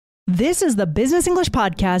This is the Business English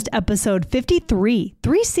Podcast, episode 53,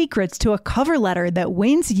 3 secrets to a cover letter that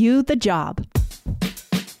wins you the job.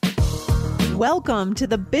 Welcome to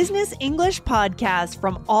the Business English Podcast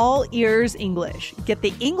from All Ears English. Get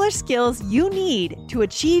the English skills you need to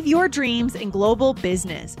achieve your dreams in global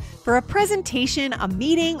business. For a presentation, a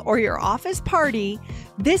meeting, or your office party,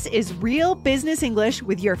 this is Real Business English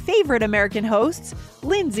with your favorite American hosts,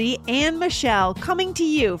 Lindsay and Michelle, coming to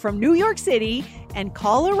you from New York City and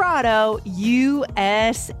Colorado,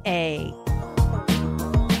 USA.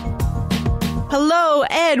 Hello,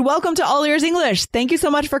 Ed. Welcome to All Ears English. Thank you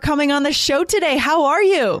so much for coming on the show today. How are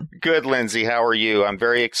you? Good, Lindsay. How are you? I'm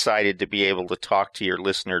very excited to be able to talk to your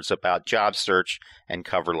listeners about job search and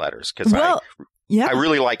cover letters because I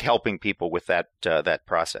really like helping people with that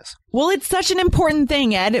process. Well, it's such an important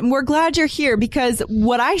thing, Ed, and we're glad you're here because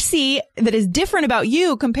what I see that is different about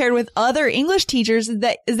you compared with other English teachers is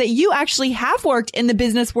that you actually have worked in the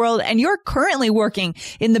business world and you're currently working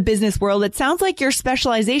in the business world. It sounds like your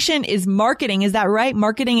specialization is marketing. Is that right?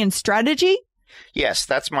 Marketing and strategy? Yes,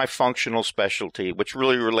 that's my functional specialty, which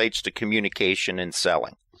really relates to communication and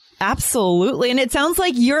selling. Absolutely. And it sounds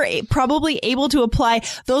like you're probably able to apply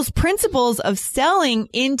those principles of selling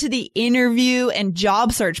into the interview and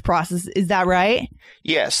job search process. Is that right?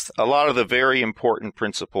 Yes. A lot of the very important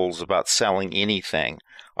principles about selling anything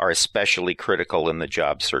are especially critical in the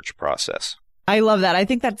job search process. I love that. I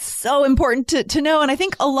think that's so important to know. And I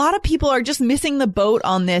think a lot of people are just missing the boat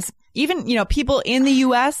on this. Even, people in the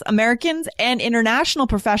U.S., Americans and international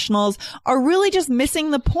professionals are really just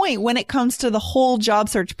missing the point when it comes to the whole job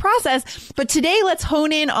search process. But today, let's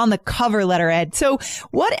hone in on the cover letter, Ed. So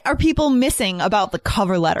what are people missing about the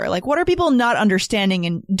cover letter? Like, what are people not understanding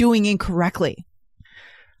and doing incorrectly?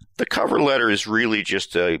 The cover letter is really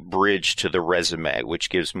just a bridge to the resume, which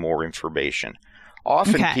gives more information.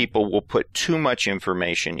 Often people will put too much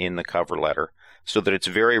information in the cover letter so that it's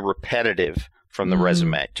very repetitive from the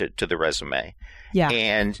resume to the resume. Yeah.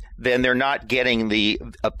 And then they're not getting the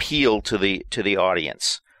appeal to the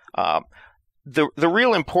audience. The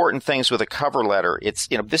real important things with a cover letter, it's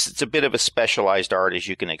a bit of a specialized art as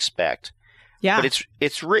you can expect. Yeah. But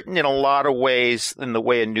it's written in a lot of ways in the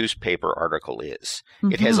way a newspaper article is.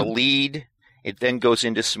 Mm-hmm. It has a lead, it then goes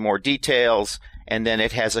into some more details, and then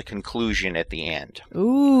it has a conclusion at the end.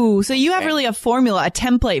 Ooh, so you have really a formula, a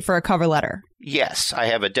template for a cover letter. Yes, I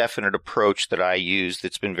have a definite approach that I use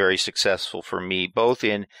that's been very successful for me, both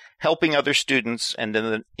in helping other students and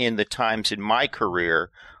then in the times in my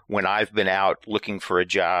career when I've been out looking for a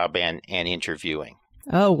job and interviewing.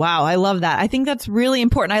 Oh, wow. I love that. I think that's really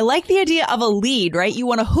important. I like the idea of a lead, right? You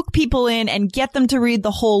want to hook people in and get them to read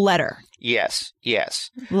the whole letter. Yes.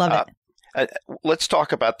 Love it. Let's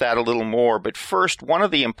talk about that a little more. But first, one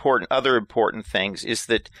of the other important things is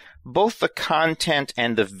that both the content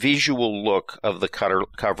and the visual look of the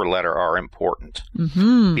cover letter are important.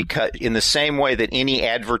 Mm-hmm. Because in the same way that any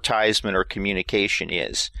advertisement or communication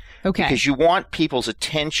is. Okay. Because you want people's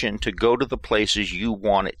attention to go to the places you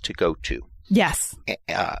want it to go to. Yes.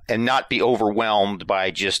 And not be overwhelmed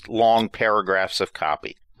by just long paragraphs of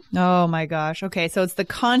copy. Oh my gosh. Okay. So it's the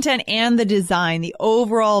content and the design, the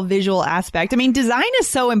overall visual aspect. I mean, design is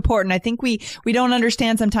so important. I think we don't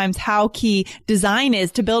understand sometimes how key design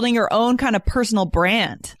is to building your own kind of personal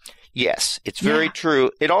brand. Yes, it's very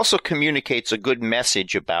true. It also communicates a good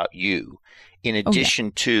message about you. In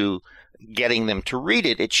addition to getting them to read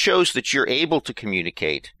it, it shows that you're able to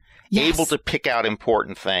communicate, able to pick out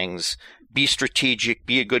important things, be strategic,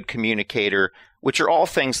 be a good communicator, which are all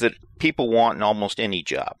things that people want in almost any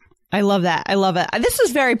job. I love that. I love it. This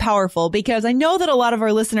is very powerful because I know that a lot of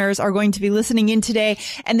our listeners are going to be listening in today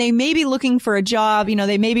and they may be looking for a job.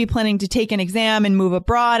 They may be planning to take an exam and move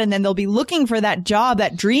abroad, and then they'll be looking for that job,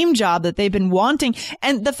 that dream job that they've been wanting.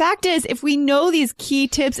 And the fact is, if we know these key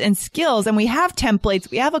tips and skills and we have templates,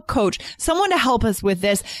 we have a coach, someone to help us with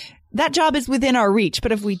this, that job is within our reach.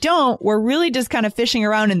 But if we don't, we're really just kind of fishing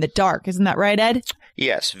around in the dark. Isn't that right, Ed?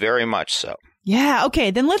 Yes, very much so. Yeah.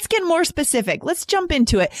 Okay. Then let's get more specific. Let's jump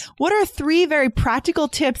into it. What are 3 very practical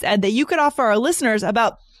tips, Ed, that you could offer our listeners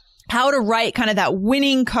about how to write kind of that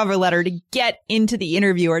winning cover letter to get into the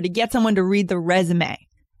interview or to get someone to read the resume?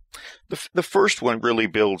 The first one really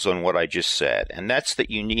builds on what I just said, and that's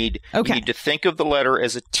that you need to think of the letter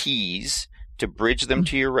as a tease to bridge them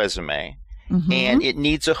to your resume, and it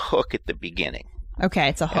needs a hook at the beginning. Okay.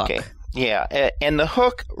 It's a hook. Okay. Yeah, and the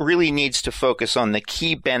hook really needs to focus on the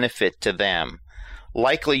key benefit to them,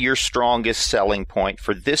 likely your strongest selling point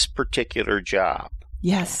for this particular job.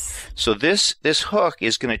 Yes. So this hook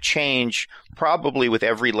is going to change probably with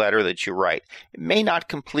every letter that you write. It may not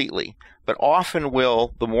completely, but often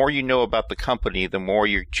the more you know about the company, the more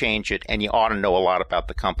you change it, and you ought to know a lot about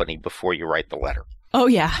the company before you write the letter. Oh,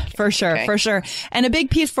 yeah, for sure, for sure. And a big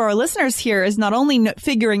piece for our listeners here is not only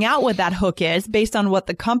figuring out what that hook is based on what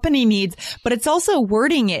the company needs, but it's also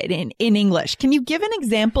wording it in English. Can you give an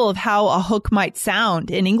example of how a hook might sound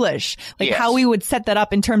in English? Like how we would set that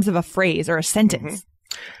up in terms of a phrase or a sentence?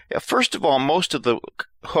 Yeah, first of all, most of the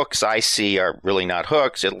hooks I see are really not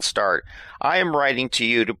hooks. It'll start, I am writing to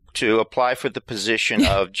you to apply for the position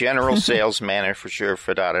of general sales manager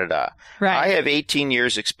for da-da-da. Right. I have 18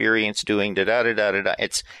 years experience doing da-da-da-da-da.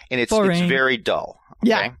 It's very dull. Okay?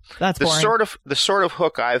 Yeah, that's boring. The sort of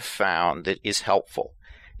hook I've found that is helpful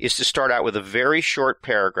is to start out with a very short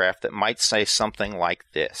paragraph that might say something like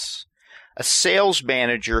this. A sales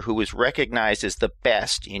manager who is recognized as the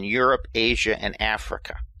best in Europe, Asia, and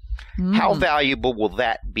Africa. How valuable will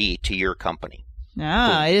that be to your company?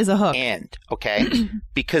 It is a hook. Okay?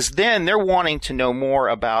 Because then they're wanting to know more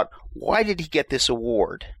about why did he get this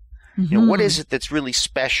award? What is it that's really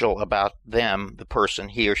special about them, the person,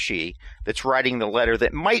 he or she, that's writing the letter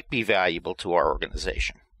that might be valuable to our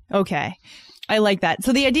organization? Okay. I like that.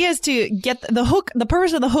 So the idea is to get the hook. The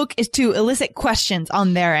purpose of the hook is to elicit questions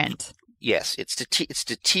on their end. Yes, it's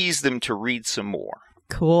to tease them to read some more.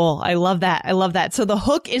 Cool. I love that. I love that. So the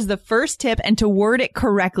hook is the first tip, and to word it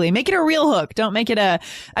correctly. Make it a real hook. Don't make it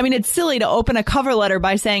it's silly to open a cover letter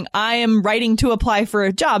by saying, I am writing to apply for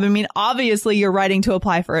a job. I mean, obviously you're writing to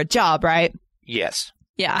apply for a job, right? Yes.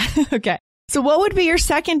 Yeah. Okay. So what would be your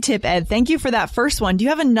second tip, Ed? Thank you for that first one. Do you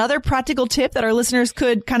have another practical tip that our listeners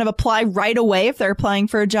could kind of apply right away if they're applying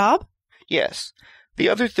for a job? Yes. The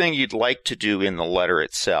other thing you'd like to do in the letter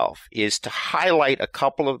itself is to highlight a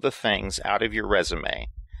couple of the things out of your resume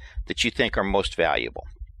that you think are most valuable.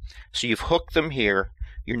 So you've hooked them here.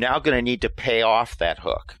 You're now going to need to pay off that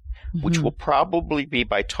hook, which will probably be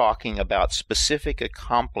by talking about specific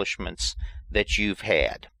accomplishments that you've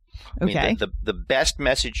had. Okay. I mean, the best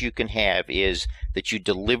message you can have is that you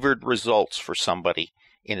delivered results for somebody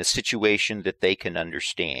in a situation that they can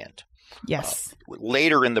understand. Yes.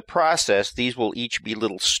 Later in the process, these will each be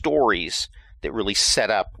little stories that really set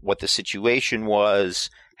up what the situation was,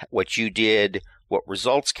 what you did, what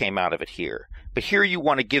results came out of it here. But here you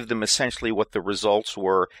want to give them essentially what the results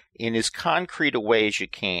were in as concrete a way as you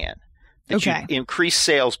can. That you increase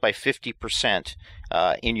sales by 50%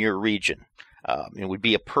 in your region. It would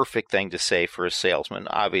be a perfect thing to say for a salesman,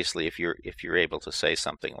 obviously, if you're able to say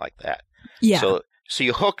something like that. Yeah. So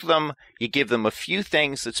you hook them, you give them a few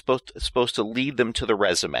things that's supposed to lead them to the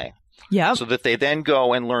resume. Yeah. So that they then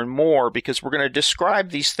go and learn more, because we're going to describe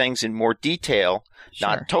these things in more detail,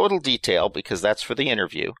 not total detail because that's for the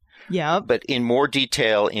interview. Yeah. But in more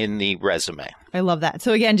detail in the resume. I love that.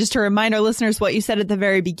 So again, just to remind our listeners what you said at the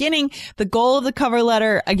very beginning, the goal of the cover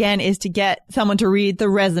letter, again, is to get someone to read the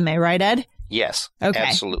resume, right, Ed? Yes, okay.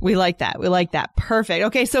 Absolutely. We like that. We like that. Perfect.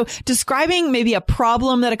 Okay. So describing maybe a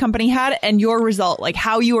problem that a company had and your result, like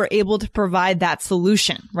how you were able to provide that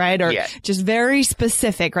solution, right? Or just very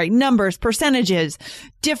specific, right? Numbers, percentages,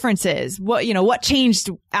 differences, what changed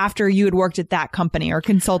after you had worked at that company or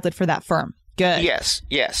consulted for that firm. Good.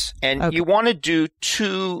 Yes. And you want to do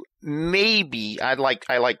two, maybe, I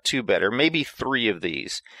like two better, maybe three of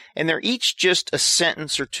these. And they're each just a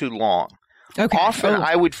sentence or two long. Okay. Often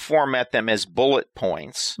I would format them as bullet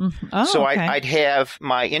points. So I'd have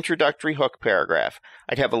my introductory hook paragraph.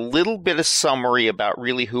 I'd have a little bit of summary about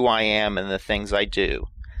really who I am and the things I do.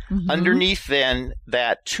 Underneath then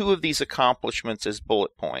that, two of these accomplishments as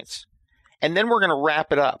bullet points. And then we're going to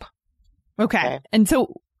wrap it up. Okay. And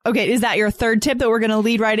so, is that your third tip that we're going to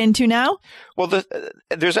lead right into now? Well,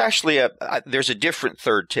 there's actually there's a different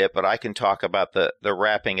third tip, but I can talk about the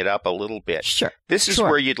wrapping it up a little bit. Sure. This is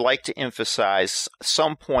where you'd like to emphasize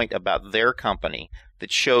some point about their company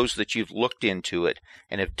that shows that you've looked into it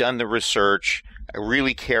and have done the research,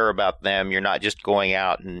 really care about them. You're not just going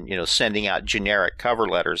out and sending out generic cover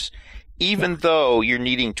letters, even though you're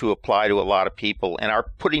needing to apply to a lot of people and are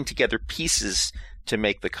putting together pieces to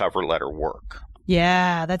make the cover letter work.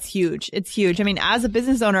 Yeah, that's huge. It's huge. I mean, as a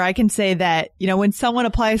business owner, I can say that, when someone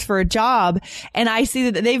applies for a job and I see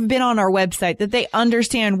that they've been on our website, that they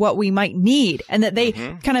understand what we might need and that they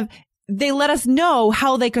they let us know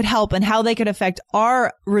how they could help and how they could affect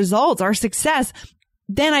our results, our success.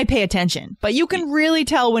 Then I pay attention. But you can really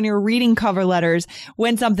tell when you're reading cover letters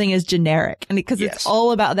when something is generic, and because it's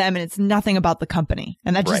all about them and it's nothing about the company.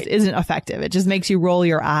 And that just isn't effective. It just makes you roll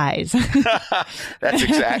your eyes.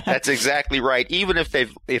 That's exactly right. Even if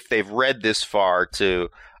they've read this far to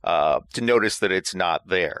to notice that it's not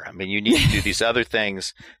there. I mean, you need to do these other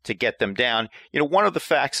things to get them down. One of the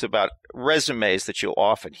facts about resumes that you'll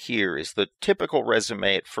often hear is the typical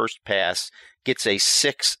resume at first pass gets a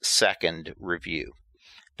 6-second review.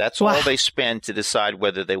 That's all they spend to decide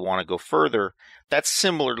whether they want to go further. That's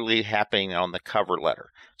similarly happening on the cover letter.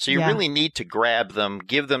 So you really need to grab them,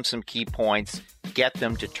 give them some key points, get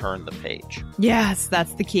them to turn the page. Yes,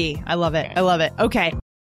 that's the key. I love it. Okay. I love it. Okay.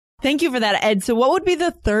 Thank you for that, Ed. So what would be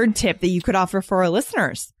the third tip that you could offer for our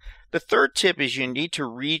listeners? The third tip is you need to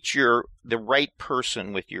reach the right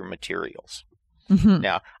person with your materials.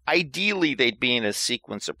 Now, ideally, they'd be in a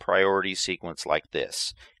priority sequence like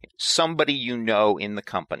this. Somebody you know in the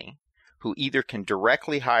company who either can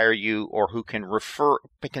directly hire you or who can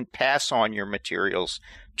pass on your materials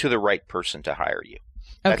to the right person to hire you.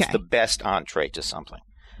 That's the best entree to something.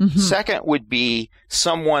 Second would be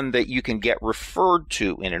someone that you can get referred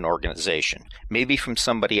to in an organization, maybe from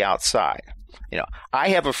somebody outside. I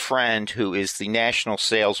have a friend who is the national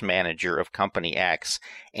sales manager of Company X,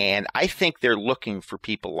 and I think they're looking for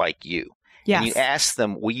people like you. Yes. And you ask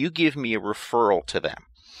them, will you give me a referral to them?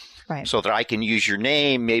 Right. So that I can use your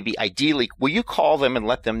name, maybe ideally, will you call them and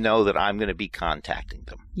let them know that I'm going to be contacting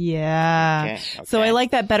them? Yeah. Okay. So I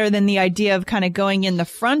like that better than the idea of kind of going in the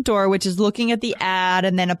front door, which is looking at the ad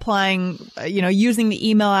and then applying, using the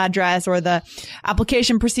email address or the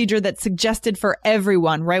application procedure that's suggested for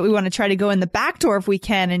everyone, right? We want to try to go in the back door if we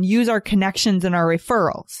can and use our connections and our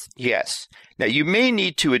referrals. Yes. Now, you may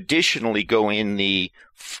need to additionally go in the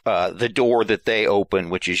door that they open,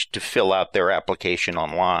 which is to fill out their application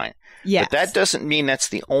online. Yes. But that doesn't mean that's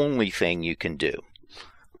the only thing you can do.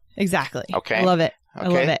 Exactly. Okay. I love it. Okay. I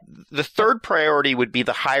love it. The third priority would be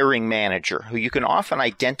the hiring manager, who you can often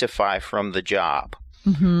identify from the job.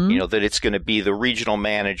 That it's going to be the regional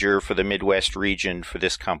manager for the Midwest region for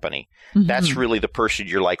this company. That's really the person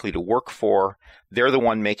you're likely to work for. They're the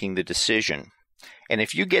one making the decision. And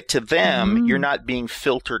if you get to them, you're not being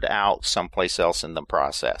filtered out someplace else in the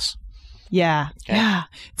process. Yeah. Okay. Yeah.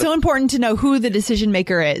 It's so important to know who the decision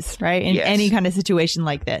maker is, right? In any kind of situation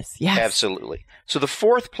like this. Yes. Absolutely. So the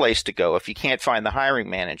fourth place to go, if you can't find the hiring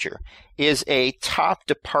manager, is a top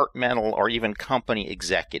departmental or even company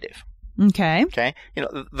executive. Okay. Okay.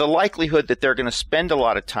 The likelihood that they're going to spend a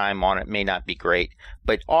lot of time on it may not be great,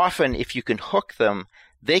 but often if you can hook them,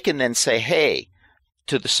 they can then say, hey,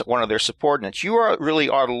 to one of their subordinates, you really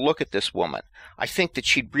ought to look at this woman. I think that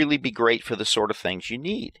she'd really be great for the sort of things you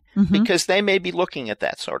need, because they may be looking at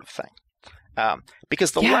that sort of thing.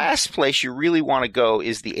 Because the last place you really want to go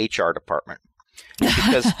is the HR department,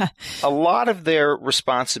 because a lot of their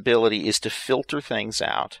responsibility is to filter things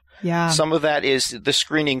out. Yeah. Some of that is the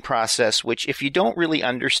screening process, which if you don't really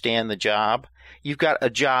understand the job, you've got a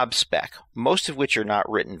job spec, most of which are not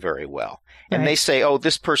written very well. And they say, oh,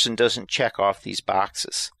 this person doesn't check off these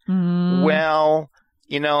boxes. Well,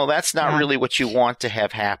 that's not really what you want to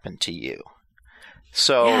have happen to you.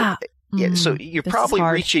 So, so you're probably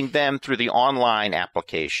reaching them through the online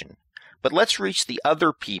application. But let's reach the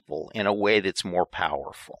other people in a way that's more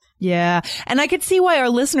powerful. Yeah. And I could see why our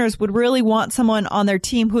listeners would really want someone on their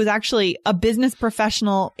team who's actually a business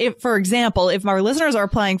professional. If, for example, if our listeners are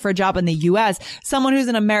applying for a job in the US, someone who's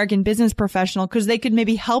an American business professional, because they could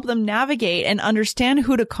maybe help them navigate and understand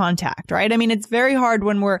who to contact, right? I mean, it's very hard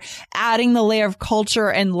when we're adding the layer of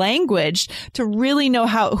culture and language to really know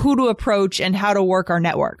who to approach and how to work our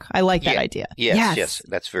network. I like that idea. Yes,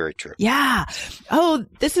 that's very true. Yeah. Oh,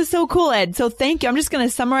 this is so cool, Ed. So thank you. I'm just going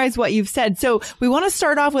to summarize what you've said. So we want to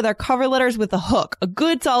start off with our cover letters with a hook, a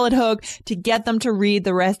good solid hook to get them to read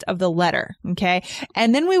the rest of the letter. Okay.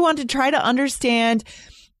 And then we want to try to understand,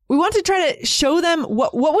 we want to try to show them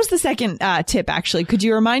what was the second tip actually? Could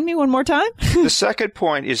you remind me one more time? The second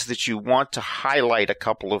point is that you want to highlight a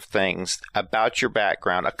couple of things about your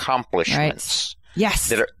background, accomplishments. Right. Yes.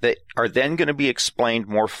 That are then going to be explained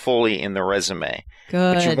more fully in the resume.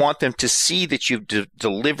 Good. But you want them to see that you've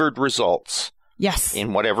delivered results. Yes.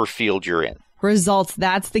 In whatever field you're in. Results.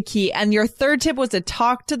 That's the key. And your third tip was to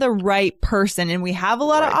talk to the right person. And we have a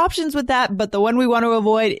lot of options with that, but the one we want to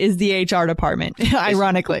avoid is the HR department,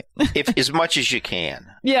 ironically. If as much as you can.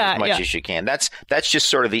 Yeah. As much as you can. That's just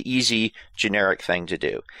sort of the easy, generic thing to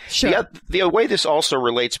do. Sure. The way this also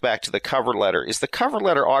relates back to the cover letter is the cover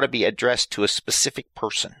letter ought to be addressed to a specific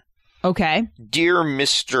person. Okay. Dear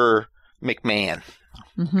Mr. McMahon.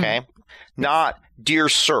 Okay. Not dear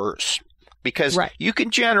sirs. Because you can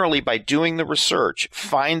generally, by doing the research,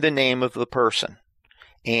 find the name of the person.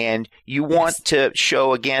 And you want to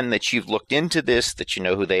show, again, that you've looked into this, that you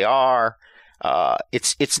know who they are,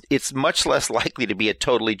 it's much less likely to be a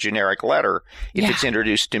totally generic letter if it's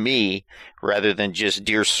introduced to me rather than just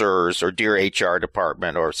Dear Sirs or Dear HR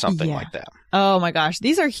Department or something like that. Oh my gosh.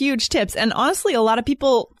 These are huge tips. And honestly, a lot of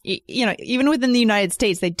people, even within the United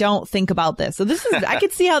States, they don't think about this. So I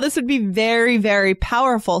could see how this would be very, very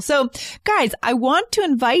powerful. So guys, I want to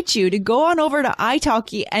invite you to go on over to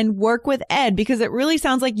italki and work with Ed, because it really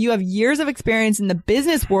sounds like you have years of experience in the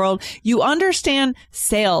business world. You understand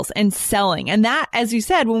sales and selling. And that, as you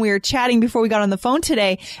said, when we were chatting before we got on the phone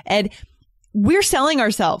today, Ed, we're selling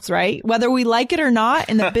ourselves, right? Whether we like it or not,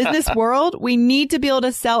 in the business world, we need to be able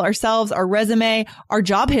to sell ourselves, our resume, our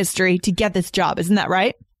job history to get this job. Isn't that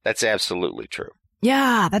right? That's absolutely true.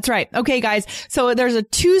 Yeah, that's right. Okay, guys. So there's a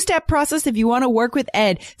 2-step process if you want to work with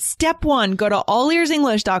Ed. Step 1, go to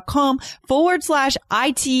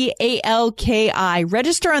allearsenglish.com/ITALKI.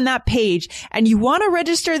 Register on that page. And you want to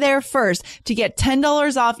register there first to get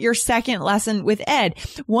 $10 off your second lesson with Ed.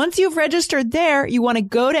 Once you've registered there, you want to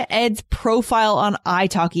go to Ed's profile on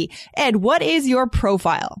italki. Ed, what is your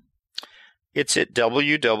profile? It's at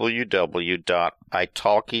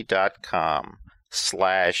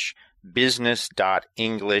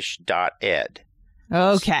www.italki.com/business.english.ed.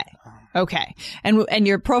 Okay. And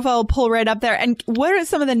your profile will pull right up there. And what are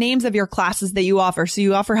some of the names of your classes that you offer? So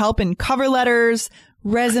you offer help in cover letters,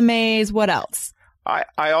 resumes, what else?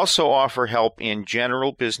 I also offer help in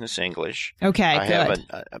general business English. Okay, good.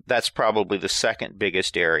 That's probably the second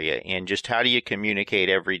biggest area in just how do you communicate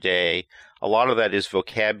every day. A lot of that is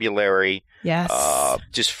vocabulary,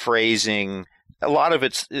 just phrasing. A lot of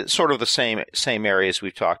it's sort of the same areas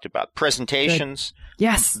we've talked about. Presentations. Good.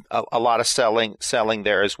 Yes. A lot of selling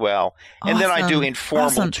there as well. And then I do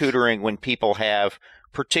informal tutoring when people have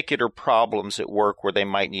particular problems at work where they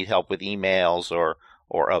might need help with emails or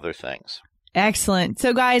other things. Excellent.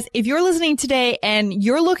 So guys, if you're listening today and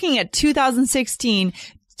you're looking at 2016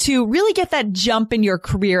 to really get that jump in your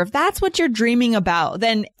career, if that's what you're dreaming about,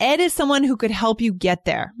 then Ed is someone who could help you get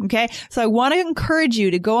there. Okay. So I want to encourage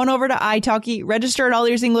you to go on over to italki, register at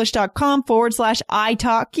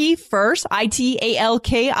allearsenglish.com/italki first,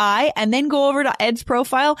 ITALKI, and then go over to Ed's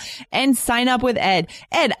profile and sign up with Ed.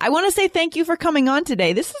 Ed, I want to say thank you for coming on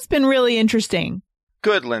today. This has been really interesting.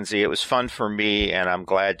 Good, Lindsay. It was fun for me, and I'm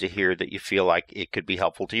glad to hear that you feel like it could be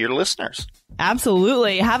helpful to your listeners.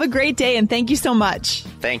 Absolutely. Have a great day, and thank you so much.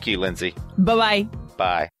 Thank you, Lindsay. Bye-bye.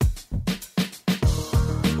 Bye.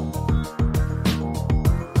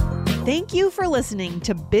 Thank you for listening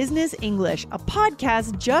to Business English, a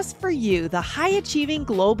podcast just for you, the high-achieving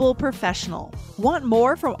global professional. Want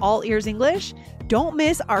more from All Ears English? Don't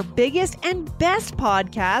miss our biggest and best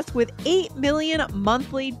podcast with 8 million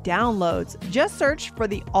monthly downloads. Just search for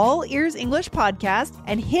the All Ears English podcast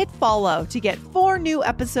and hit follow to get 4 new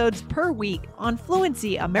episodes per week on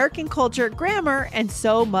fluency, American culture, grammar, and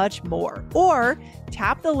so much more. Or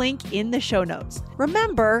tap the link in the show notes.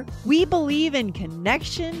 Remember, we believe in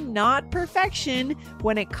connection, not perfection,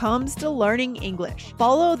 when it comes to learning English.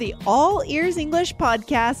 Follow the All Ears English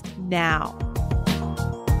podcast now.